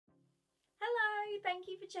thank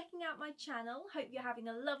you for checking out my channel. Hope you're having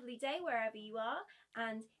a lovely day wherever you are.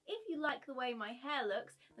 And if you like the way my hair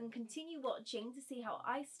looks, then continue watching to see how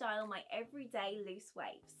I style my everyday loose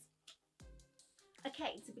waves.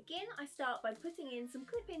 Okay, to begin, I start by putting in some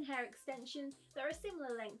clip-in hair extensions that are a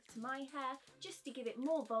similar length to my hair, just to give it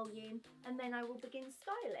more volume, and then I will begin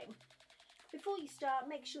styling. Before you start,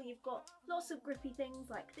 make sure you've got lots of grippy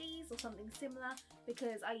things like these or something similar,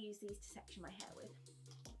 because I use these to section my hair with.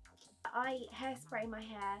 I hairspray my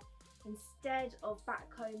hair instead of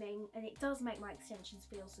backcombing, and it does make my extensions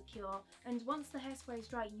feel secure, and once the hairspray is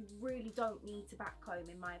dry you really don't need to backcomb,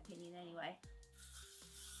 in my opinion anyway.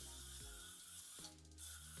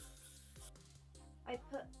 I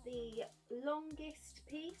put the longest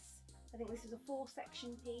piece, I think this is a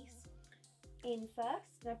 4-section piece, in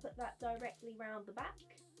first, and I put that directly round the back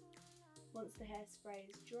once the hairspray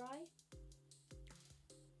is dry.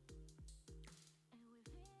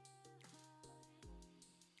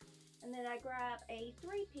 And then I grab a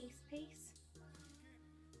 3-piece piece,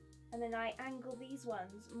 and then I angle these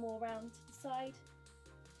ones more round to the side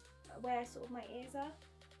where sort of my ears are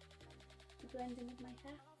to blend in with my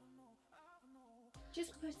hair.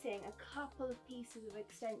 Just putting a couple of pieces of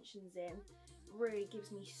extensions in really gives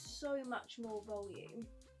me so much more volume.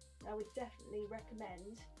 I would definitely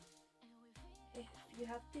recommend if you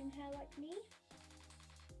have thin hair like me.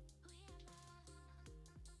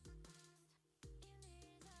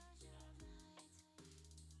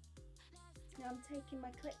 Now I'm taking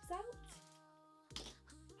my clips out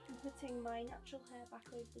and putting my natural hair back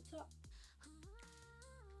over the top.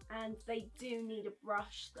 And they do need a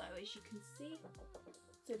brush though, as you can see.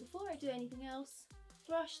 So before I do anything else,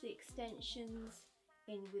 brush the extensions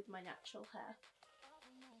in with my natural hair.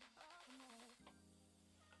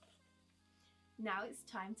 Now it's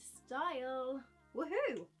time to style.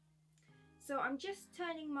 Woohoo! So I'm just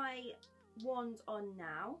turning my wand on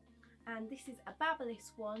now, and this is a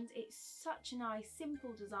BABYLISS wand. It's such a nice,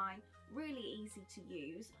 simple design, really easy to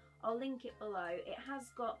use. I'll link it below. It has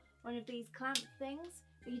got one of these clamp things,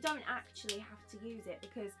 but you don't actually have to use it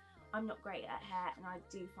because I'm not great at hair and I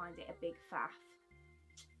do find it a big faff.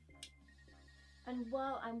 And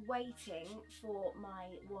while I'm waiting for my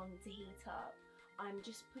wand to heat up, I'm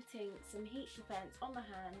just putting some heat defense on my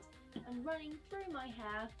hand and running through my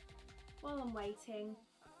hair while I'm waiting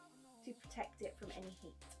to protect it from any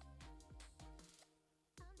heat.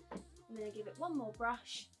 I'm going to give it one more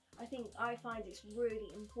brush. I find it's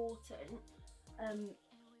really important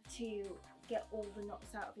to get all the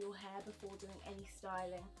knots out of your hair before doing any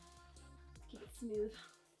styling, to keep it smooth.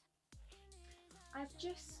 I've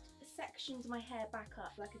just sectioned my hair back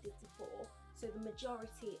up like I did before, so the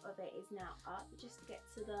majority of it is now up, just to get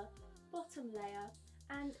to the bottom layer.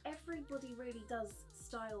 And everybody really does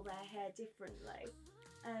style their hair differently,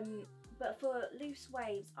 but for loose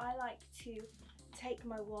waves I like to take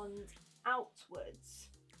my wand outwards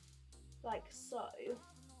like so,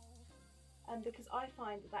 because I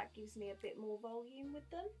find that gives me a bit more volume with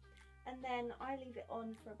them. And then I leave it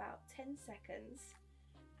on for about 10 seconds,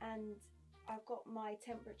 and I've got my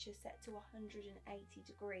temperature set to 180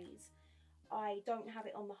 degrees. I don't have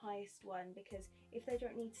it on the highest one because if they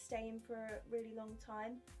don't need to stay in for a really long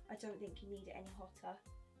time, I don't think you need it any hotter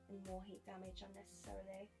and more heat damage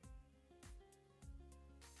unnecessarily.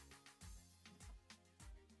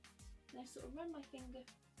 And I sort of run my finger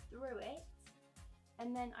through it,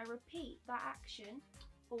 and then I repeat that action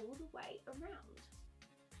all the way around.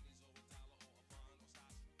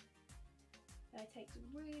 And I take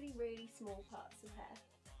really small parts of hair,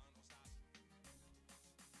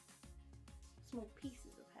 small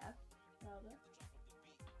pieces of hair rather.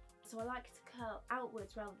 So I like to curl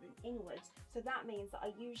outwards rather than inwards, so that means that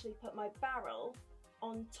I usually put my barrel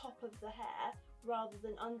on top of the hair rather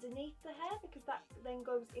than underneath the hair, because that then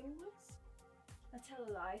goes inwards. I tell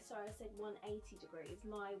a lie, sorry, I said 180 degrees.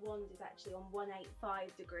 My wand is actually on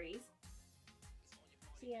 185 degrees.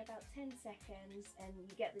 So yeah, about 10 seconds and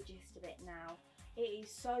you get the gist of it now. It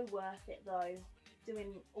is so worth it though,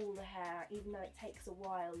 doing all the hair. Even though it takes a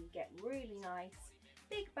while, you get really nice,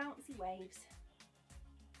 big bouncy waves.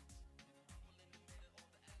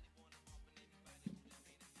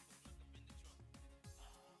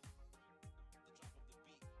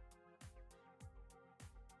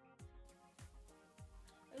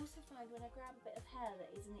 I also find when I grab a bit of hair that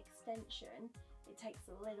is an extension, it takes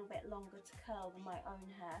a little bit longer to curl than my own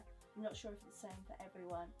hair. I'm not sure if it's the same for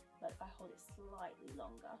everyone, but I hold it slightly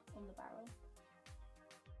longer on the barrel.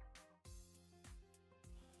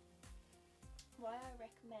 Why I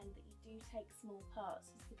recommend that you do take small parts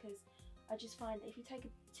is because I just find that if you take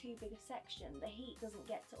too big a section, the heat doesn't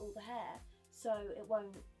get to all the hair, so it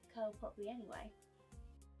won't curl properly anyway.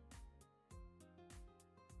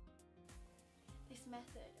 this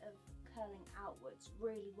method of curling outwards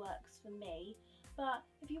really works for me, but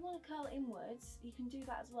if you want to curl inwards, you can do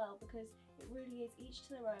that as well, because it really is each to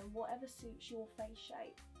their own, whatever suits your face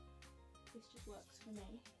shape. This just works for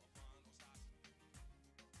me.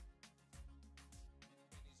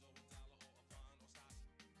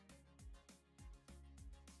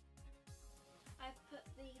 I've put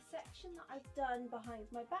the section that I've done behind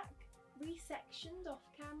my back resectioned off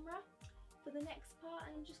camera for the next part,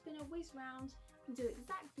 and I'm just going to whiz round and do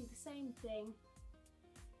exactly the same thing,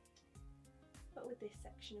 but with this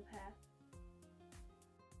section of hair.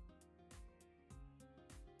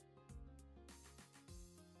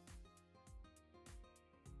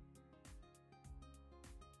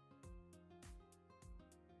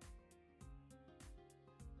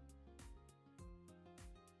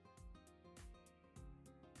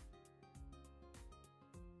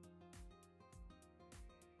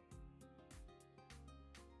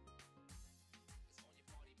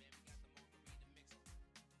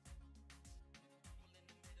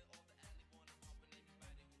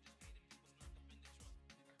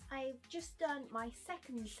 I've just done my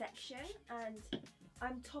second section and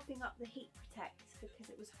I'm topping up the heat protect because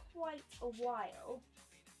it was quite a while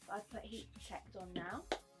that I put heat protect on now.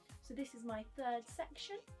 So this is my third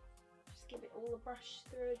section. Just give it all a brush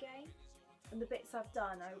through again. And the bits I've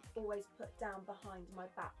done I always put down behind my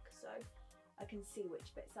back so I can see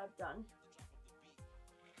which bits I've done.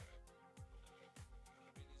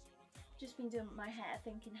 Just been doing my hair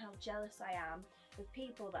thinking how jealous I am of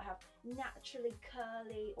people that have naturally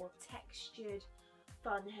curly or textured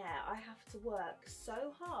fun hair. I have to work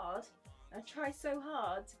so hard, I try so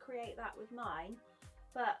hard to create that with mine,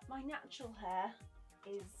 but my natural hair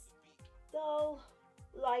is dull,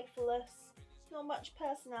 lifeless, not much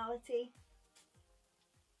personality.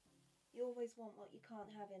 You always want what you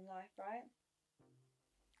can't have in life, right?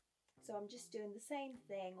 So I'm just doing the same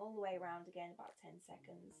thing all the way around again, about 10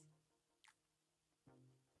 seconds.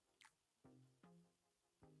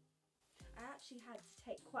 I actually had to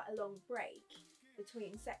take quite a long break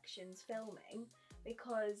between sections filming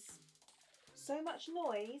because so much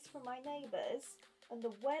noise from my neighbours, and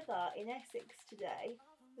the weather in Essex today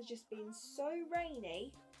has just been so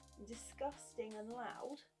rainy and disgusting and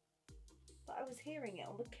loud that I was hearing it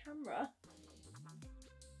on the camera.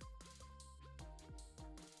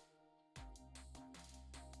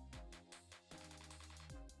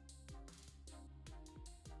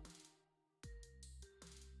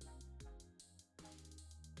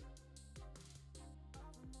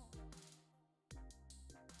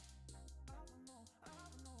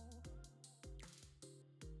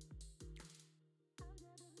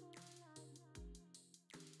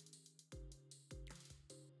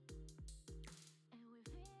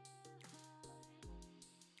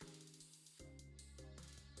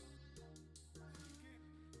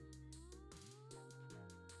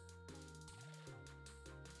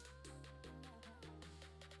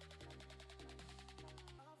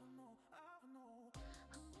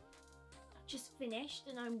 Just finished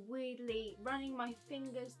and I'm weirdly running my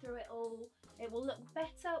fingers through it all. It will look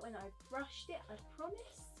better when I've brushed it, I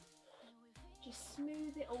promise. Just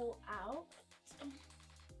smooth it all out,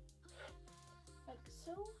 like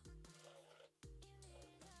so.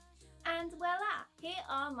 And voila, here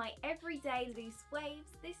are my everyday loose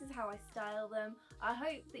waves. This is how I style them. I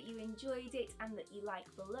hope that you enjoyed it and that you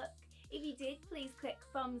like the look. If you did, please click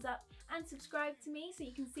thumbs up and subscribe to me so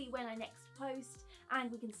you can see when I next post,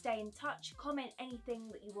 and we can stay in touch. Comment anything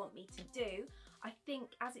that you want me to do. I think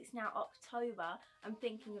as it's now October, I'm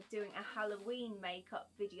thinking of doing a Halloween makeup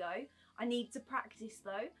video. I need to practice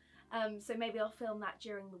though, so maybe I'll film that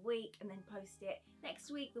during the week and then post it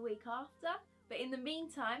next week, the week after. But in the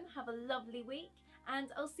meantime, have a lovely week and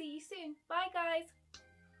I'll see you soon. Bye guys!